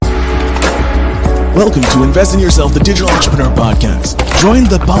Welcome to Invest in Yourself, the Digital Entrepreneur Podcast. Join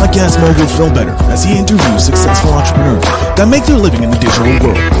the podcast mogul Phil Better as he interviews successful entrepreneurs that make their living in the digital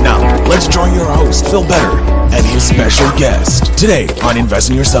world. Now, let's join your host, Phil Better, and his special guest today on Invest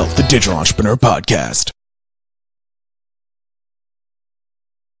in Yourself, the Digital Entrepreneur Podcast.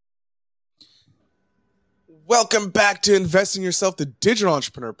 Welcome back to Invest in Yourself, the Digital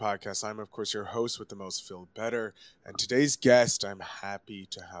Entrepreneur Podcast. I'm, of course, your host with the most, Phil Better. And today's guest, I'm happy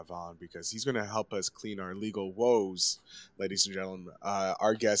to have on because he's going to help us clean our legal woes, ladies and gentlemen.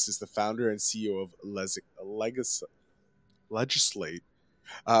 Our guest is the founder and CEO of Legislate,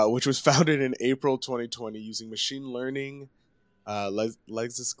 which was founded in April 2020 using machine learning.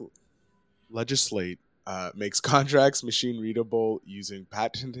 Legislate makes contracts machine readable using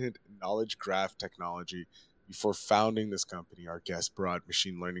patented knowledge graph technology. Before founding this company, our guest brought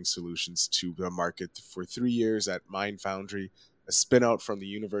machine learning solutions to the market for 3 years at Mind Foundry, a spin-out from the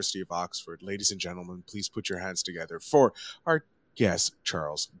University of Oxford. Ladies and gentlemen, please put your hands together for our guest,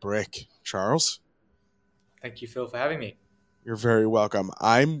 Charles Brecque. Charles? Thank you, Phil, for having me. You're very welcome.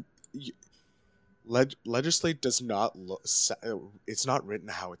 Legislate does not look, it's not written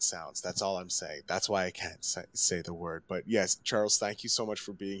how it sounds. That's all I'm saying. That's why I can't say the word. But yes, Charles, thank you so much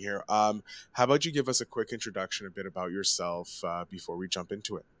for being here. How about you give us a quick introduction, a bit about yourself before we jump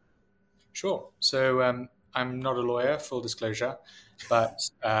into it? Sure. So I'm not a lawyer, full disclosure, but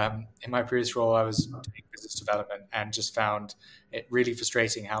in my previous role, I was doing business development and just found it really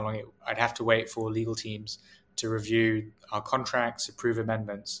frustrating how long I'd have to wait for legal teams to review our contracts, approve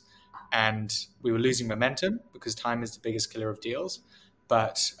amendments. And we were losing momentum because time is the biggest killer of deals.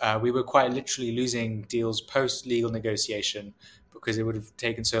 But we were quite literally losing deals post-legal negotiation because it would have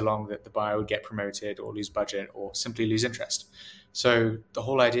taken so long that the buyer would get promoted or lose budget or simply lose interest. So the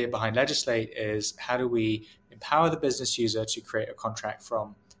whole idea behind Legislate is how do we empower the business user to create a contract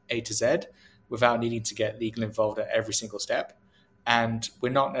from A to Z without needing to get legal involved at every single step. And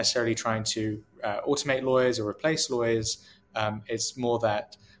we're not necessarily trying to automate lawyers or replace lawyers. It's more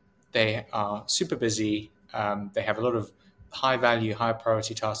that they are super busy. They have a lot of high value, high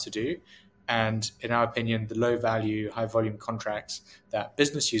priority tasks to do. And in our opinion, the low value, high volume contracts that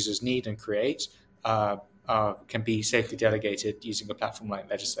business users need and create can be safely delegated using a platform like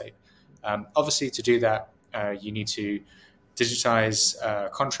Legislate. Obviously, to do that, you need to digitize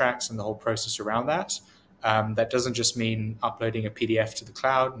contracts and the whole process around that. That doesn't just mean uploading a PDF to the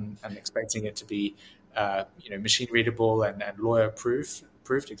cloud and expecting it to be machine readable and lawyer approved,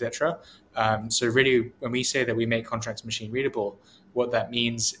 etc. So really, when we say that we make contracts machine readable, what that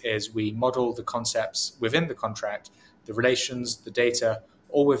means is we model the concepts within the contract, the relations, the data,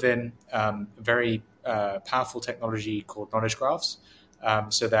 all within a very powerful technology called knowledge graphs,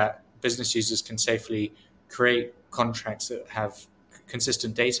 so that business users can safely create contracts that have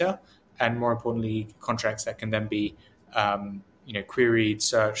consistent data, and more importantly, contracts that can then be queried,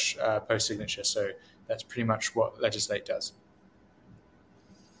 searched, post-signature. So that's pretty much what Legislate does.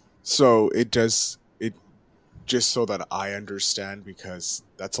 So it does it, just so that I understand, because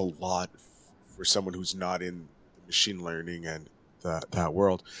that's a lot for someone who's not in machine learning and that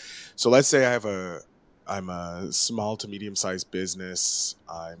world. So let's say I'm a small to medium sized business.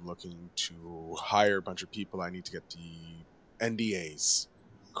 I'm looking to hire a bunch of people. I need to get the NDAs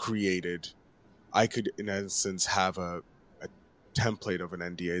created. I could, in essence, have a template of an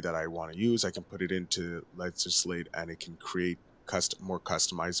NDA that I want to use. I can put it into Legislate and it can create more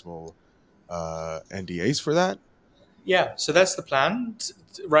customizable NDAs for that? Yeah, so that's the plan.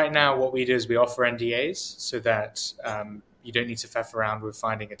 Right now, what we do is we offer NDAs so that you don't need to faff around with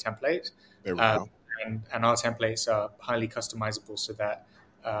finding a template. There we go. And our templates are highly customizable so that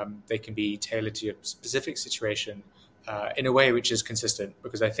they can be tailored to your specific situation in a way which is consistent.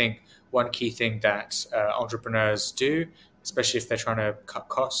 Because I think one key thing that entrepreneurs do, especially if they're trying to cut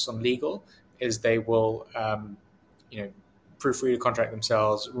costs on legal, is they will proofread a contract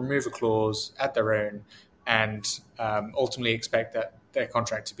themselves, remove a clause, add their own, and ultimately expect that their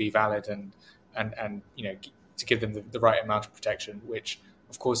contract to be valid and to give them the right amount of protection, which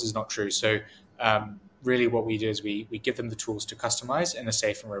of course is not true. So really what we do is we give them the tools to customize in a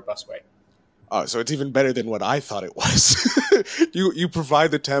safe and robust way. So it's even better than what I thought it was. You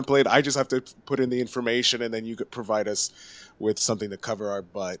provide the template. I just have to put in the information, and then you could provide us with something to cover our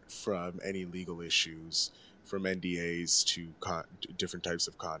butt from any legal issues, from NDAs to different types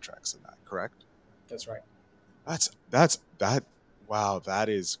of contracts and that, correct? That's right. Wow, that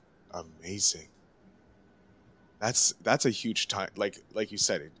is amazing. That's a huge time, like you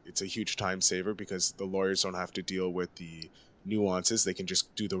said, it's a huge time saver because the lawyers don't have to deal with the nuances. They can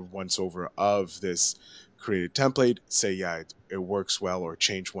just do the once over of this create a template, say, yeah, it works well, or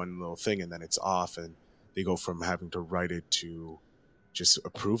change one little thing and then it's off. And they go from having to write it to just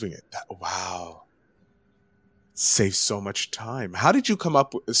approving it. Wow. Saves so much time. How did you come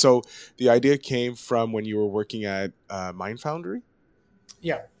up with, so the idea came from when you were working at Mind Foundry?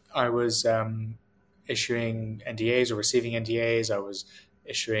 Yeah, I was issuing NDAs or receiving NDAs. I was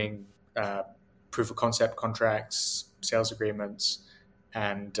issuing proof of concept contracts, sales agreements,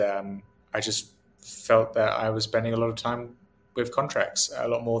 and I just felt that I was spending a lot of time with contracts, a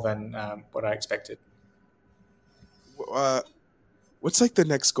lot more than what I expected. What's like the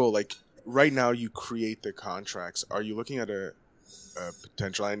next goal? Like right now, you create the contracts. Are you looking at a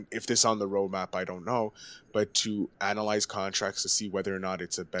potential, and if this on the roadmap, I don't know, but to analyze contracts to see whether or not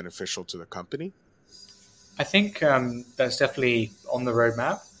it's a beneficial to the company? I think that's definitely on the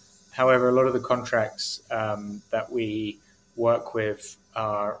roadmap. However, a lot of the contracts that we work with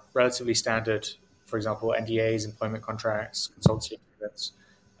are relatively standard. For example, NDAs, employment contracts, consultancy agreements,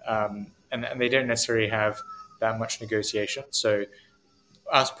 and they don't necessarily have that much negotiation. So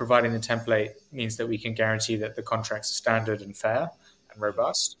us providing the template means that we can guarantee that the contracts are standard and fair and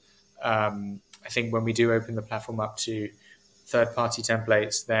robust. I think when we do open the platform up to third-party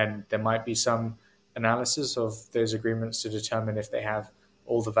templates, then there might be some analysis of those agreements to determine if they have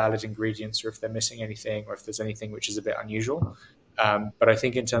all the valid ingredients or if they're missing anything or if there's anything which is a bit unusual. But I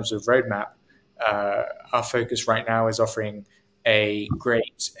think in terms of roadmap, our focus right now is offering a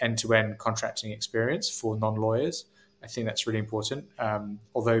great end-to-end contracting experience for non-lawyers. I think that's really important.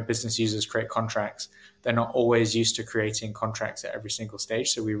 Although business users create contracts, they're not always used to creating contracts at every single stage.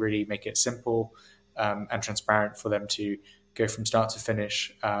 So we really make it simple and transparent for them to go from start to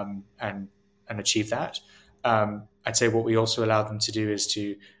finish and achieve that. I'd say what we also allow them to do is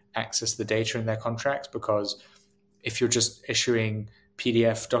to access the data in their contracts, because if you're just issuing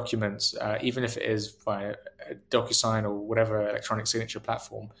PDF documents, even if it is via a DocuSign or whatever electronic signature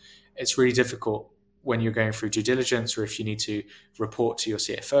platform, it's really difficult when you're going through due diligence, or if you need to report to your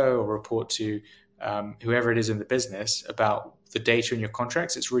CFO or report to whoever it is in the business about the data in your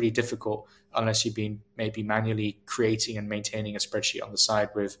contracts. It's really difficult unless you've been maybe manually creating and maintaining a spreadsheet on the side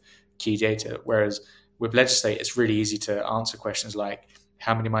with key data. Whereas with Legislate, it's really easy to answer questions like,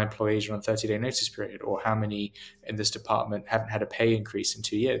 how many of my employees are on 30-day notice period, or how many in this department haven't had a pay increase in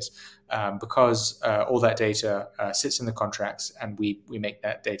 2 years, because all that data sits in the contracts, and we make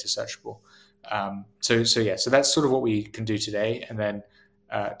that data searchable. So that's sort of what we can do today. And then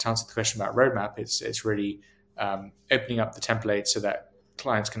to answer the question about roadmap, it's really opening up the template so that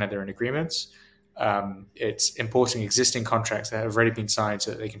clients can have their own agreements. It's importing existing contracts that have already been signed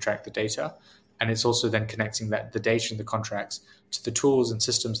so that they can track the data. And it's also then connecting the data in the contracts to the tools and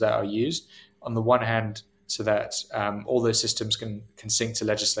systems that are used, on the one hand, so that all those systems can sync to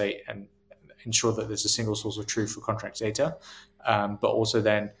Legislate and ensure that there's a single source of truth for contract data, but also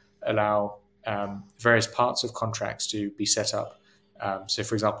then allow various parts of contracts to be set up. So,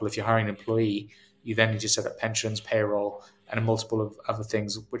 for example, if you're hiring an employee, you then need to set up pensions, payroll, and a multiple of other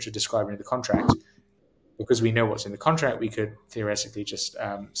things which are described in the contract. Because we know what's in the contract, we could theoretically just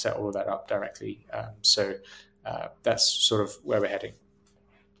set all of that up directly. So that's sort of where we're heading.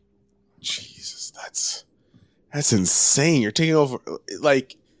 Jesus, that's insane. You're taking over.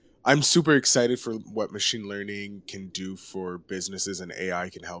 Like, I'm super excited for what machine learning can do for businesses and AI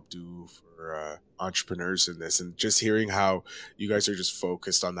can help do for entrepreneurs in this. And just hearing how you guys are just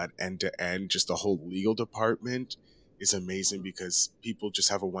focused on that end to end, just the whole legal department, is amazing, because people just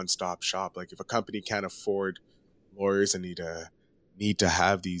have a one-stop shop. Like, if a company can't afford lawyers and need to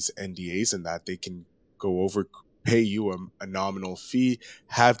have these NDAs and that, they can go over, pay you a nominal fee,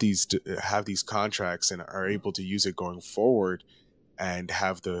 have these contracts, and are able to use it going forward, and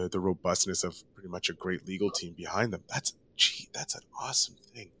have the robustness of pretty much a great legal team behind them. That's an awesome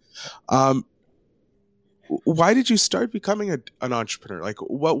thing. Why did you start becoming an entrepreneur? Like,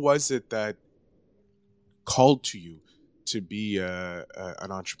 what was it that called to you to be an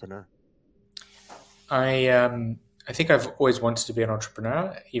entrepreneur? I think I've always wanted to be an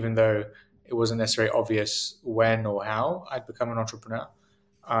entrepreneur, even though it wasn't necessarily obvious when or how I'd become an entrepreneur.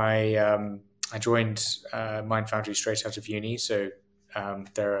 I joined Mind Foundry straight out of uni, so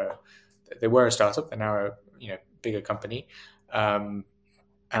they were a startup. They're now a bigger company, and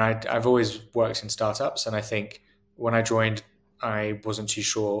I've always worked in startups. And I think when I joined, I wasn't too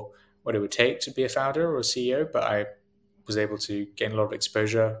sure what it would take to be a founder or a CEO, but I was able to gain a lot of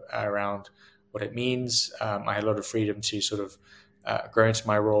exposure around what it means. I had a lot of freedom to sort of grow into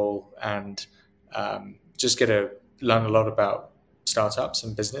my role and just learn a lot about startups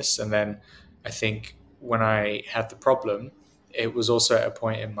and business. And then I think when I had the problem, it was also at a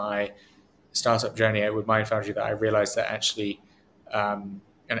point in my startup journey with Mind Foundry that I realized that actually, and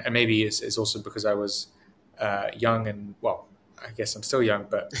maybe it's also because I was young and, well, I guess I'm still young,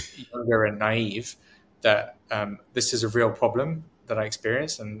 but younger and naive, that this is a real problem that I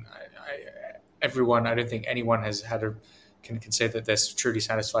experienced. And I don't think anyone has had can say that they're truly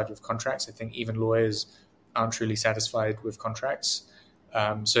satisfied with contracts. I think even lawyers aren't truly satisfied with contracts.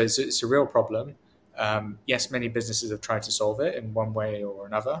 So it's a real problem. Yes, many businesses have tried to solve it in one way or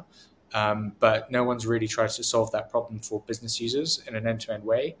another, but no one's really tried to solve that problem for business users in an end-to-end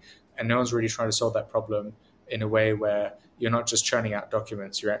way. And no one's really trying to solve that problem in a way where you're not just churning out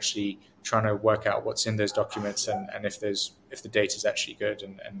documents, you're actually trying to work out what's in those documents and if the data is actually good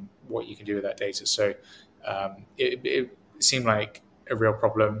and what you can do with that data. So it seemed like a real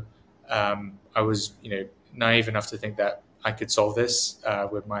problem. I was naive enough to think that I could solve this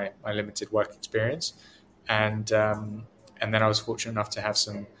with my limited work experience, and then I was fortunate enough to have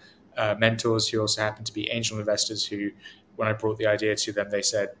some mentors who also happened to be angel investors who, when I brought the idea to them, they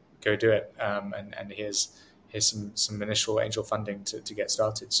said, "Go do it," and here's some initial angel funding to get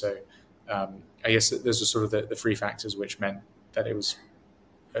started. So I guess those are sort of the three factors which meant that it was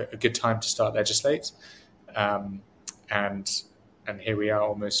a good time to start Legislate, and here we are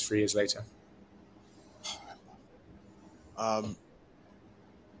almost 3 years later.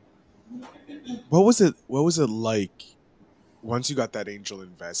 What was it like once you got that angel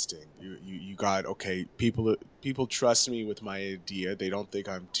investing? You got, okay, people trust me with my idea. They don't think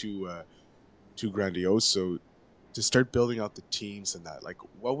I'm too grandiose. So to start building out the teams and that, like,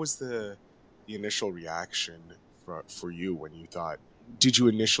 what was the initial reaction for you when you thought? Did you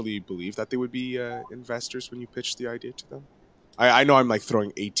initially believe that they would be investors when you pitched the idea to them? I know I'm like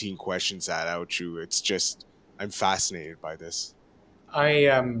throwing 18 questions at you. It's just I'm fascinated by this.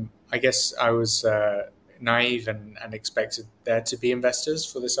 I guess I was naive and expected there to be investors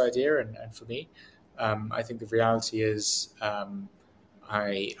for this idea and for me. I think the reality is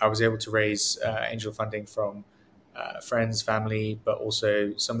I was able to raise angel funding from friends, family, but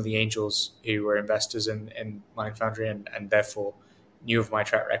also some of the angels who were investors in Mind Foundry and therefore knew of my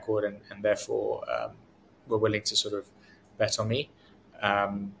track record and therefore were willing to sort of bet on me.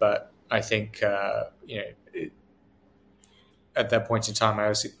 But I think at that point in time,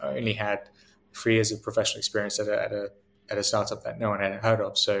 I only had 3 years of professional experience at a startup that no one had heard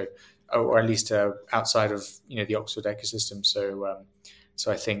of. So, or at least outside of the Oxford ecosystem. So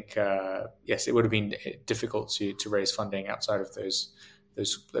I think yes, it would have been difficult to raise funding outside of those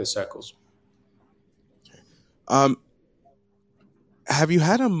circles. Have you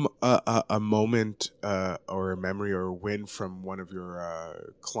had a moment or a memory or a win from one of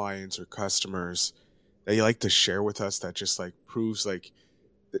your clients or customers that you like to share with us that just like proves, like,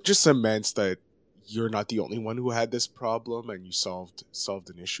 that just cements that you're not the only one who had this problem and you solved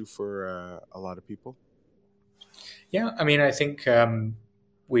an issue for a lot of people? Yeah, I mean, I think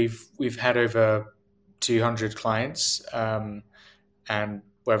we've had over 200 clients, and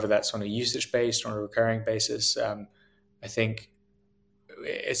whether that's on a usage based or on a recurring basis, I think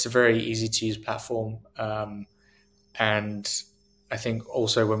it's a very easy to use platform, and I think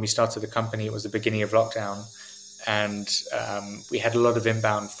also when we started the company, it was the beginning of lockdown, and we had a lot of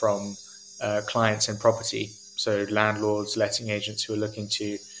inbound from clients in property, so landlords, letting agents who are looking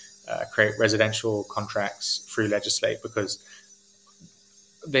to create residential contracts through Legislate because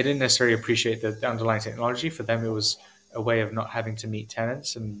they didn't necessarily appreciate the underlying technology. For them, it was a way of not having to meet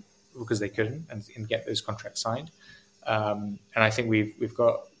tenants and because they couldn't and get those contracts signed. And I think we've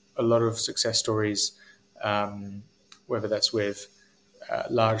got a lot of success stories, whether that's with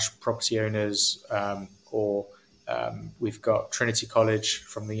large property owners or we've got Trinity College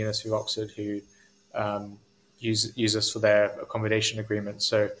from the University of Oxford who use us for their accommodation agreements.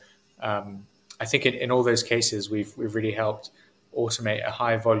 So I think in all those cases, we've really helped automate a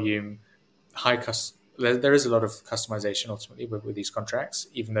high volume, there is a lot of customization ultimately with these contracts,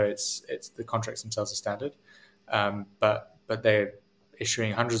 even though it's the contracts themselves are standard. But they're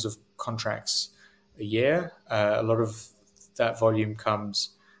issuing hundreds of contracts a year. A lot of that volume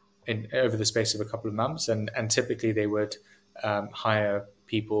comes in over the space of a couple of months, and typically they would hire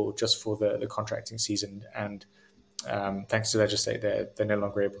people just for the contracting season. And thanks to Legislate, they're no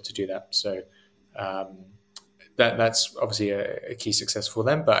longer able to do that. So that's obviously a key success for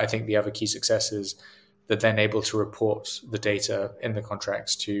them. But I think the other key success is that they're able to report the data in the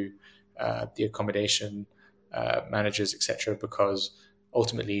contracts to the accommodation managers, etc. Because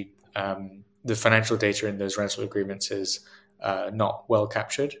ultimately, the financial data in those rental agreements is not well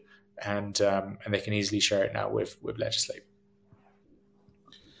captured, and they can easily share it now with Legislate.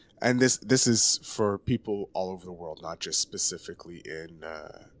 And this is for people all over the world, not just specifically in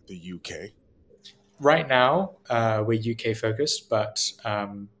the UK. Right now, we're UK focused, but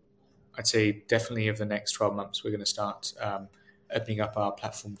I'd say definitely over the next 12 months, we're going to start opening up our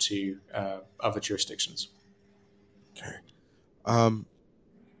platform to other jurisdictions. Okay. Um,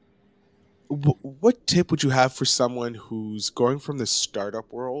 what tip would you have for someone who's going from the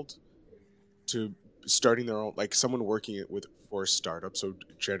startup world to starting their own, like someone working it with for a startup, so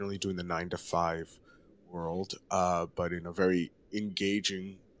generally doing the 9 to 5 world, but in a very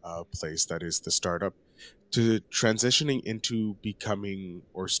engaging place that is the startup, to transitioning into becoming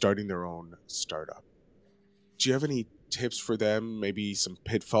or starting their own startup? Do you have any tips for them? Maybe some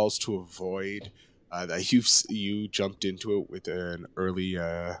pitfalls to avoid that you jumped into it with an early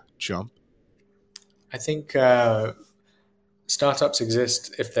jump? I think startups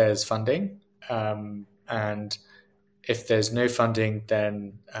exist if there's funding, and if there's no funding,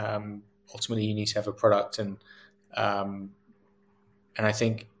 then ultimately you need to have a product, um, and I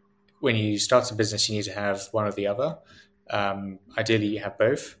think when you start a business, you need to have one or the other. Ideally, you have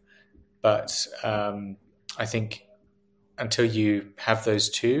both, but I think until you have those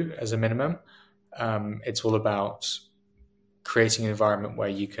two as a minimum, it's all about creating an environment where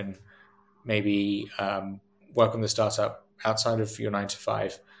you can maybe work on the startup outside of your 9 to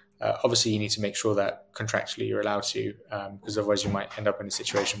 5. Obviously, you need to make sure that contractually you're allowed to, because otherwise you might end up in a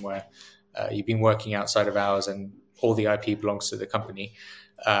situation where you've been working outside of hours and all the IP belongs to the company,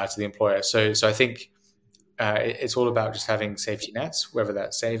 to the employer. So I think it's all about just having safety nets, whether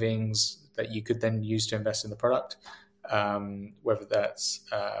that's savings that you could then use to invest in the product, whether that's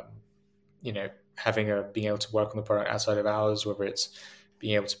having being able to work on the product outside of hours, whether it's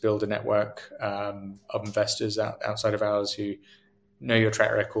being able to build a network of investors outside of ours who know your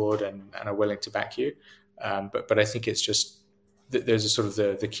track record and are willing to back you. But I think it's just those are sort of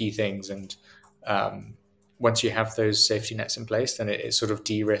the key things. And once you have those safety nets in place, then it sort of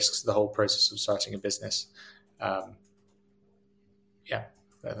de-risks the whole process of starting a business. Yeah,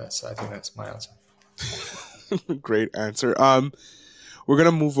 I think that's my answer. Great answer. We're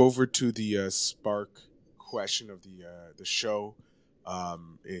gonna move over to the spark question of the show.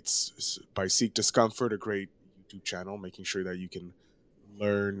 It's by Seek Discomfort, a great YouTube channel, making sure that you can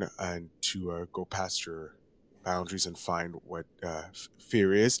learn and to go past your boundaries and find what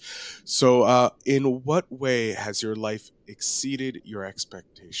fear is. So, in what way has your life exceeded your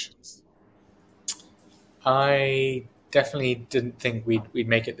expectations? I definitely didn't think we'd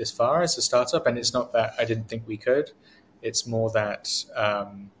make it this far as a startup, and it's not that I didn't think we could. It's more that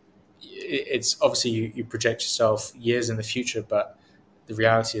it's obviously you project yourself years in the future, but the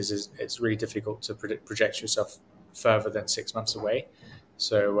reality is it's really difficult to project yourself further than 6 months away.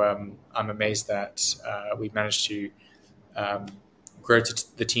 So I'm amazed that we've managed to um, grow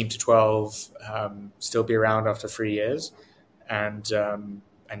the team to 12, still be around after 3 years, and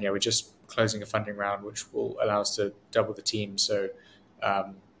yeah, we're just closing a funding round, which will allow us to double the team. So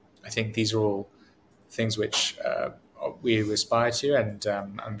I think these are all things which we aspire to, and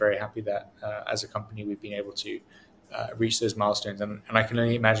I'm very happy that as a company we've been able to reach those milestones, and I can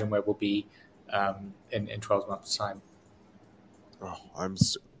only imagine where we'll be in 12 months' time. Oh,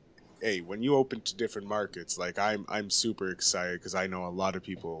 hey, when you open to different markets, like I'm super excited because I know a lot of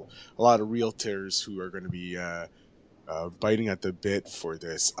people, a lot of realtors who are going to be biting at the bit for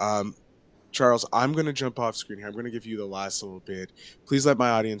this. Charles, I'm going to jump off screen here. I'm going to give you the last little bit. Please let my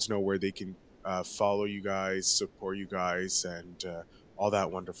audience know where they can follow you guys, support you guys, and all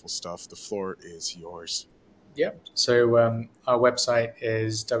that wonderful stuff. The floor is yours. Yep. So our website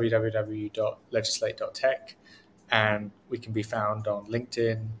is www.legislate.tech, and we can be found on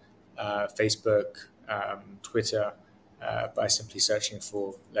LinkedIn, Facebook, Twitter, by simply searching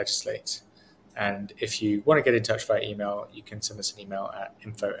for Legislate. And if you want to get in touch via email, you can send us an email at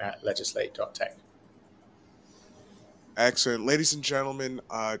info@legislate.tech. Excellent. Ladies and gentlemen,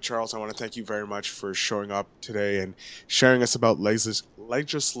 Charles, I want to thank you very much for showing up today and sharing us about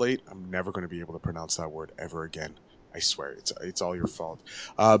Legislate. I'm never going to be able to pronounce that word ever again. I swear, it's all your fault.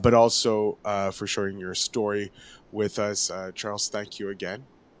 But also for sharing your story with us. Charles, thank you again.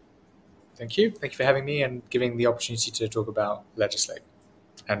 Thank you. Thank you for having me and giving the opportunity to talk about Legislate.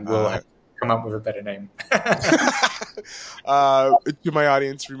 And we'll have to come up with a better name. To my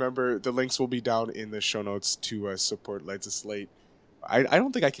audience, remember the links will be down in the show notes to support Legislate. I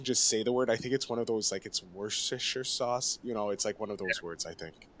don't think I can just say the word. I think it's one of those, like, it's Worcestershire sauce. You know, it's like one of those words, I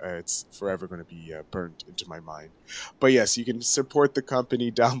think. It's forever going to be burnt into my mind. But yes, you can support the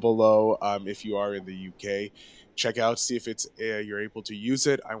company down below if you are in the UK. Check out, see if it's you're able to use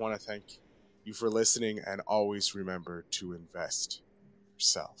it. I want to thank you for listening, and always remember to invest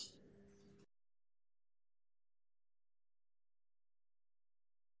yourself.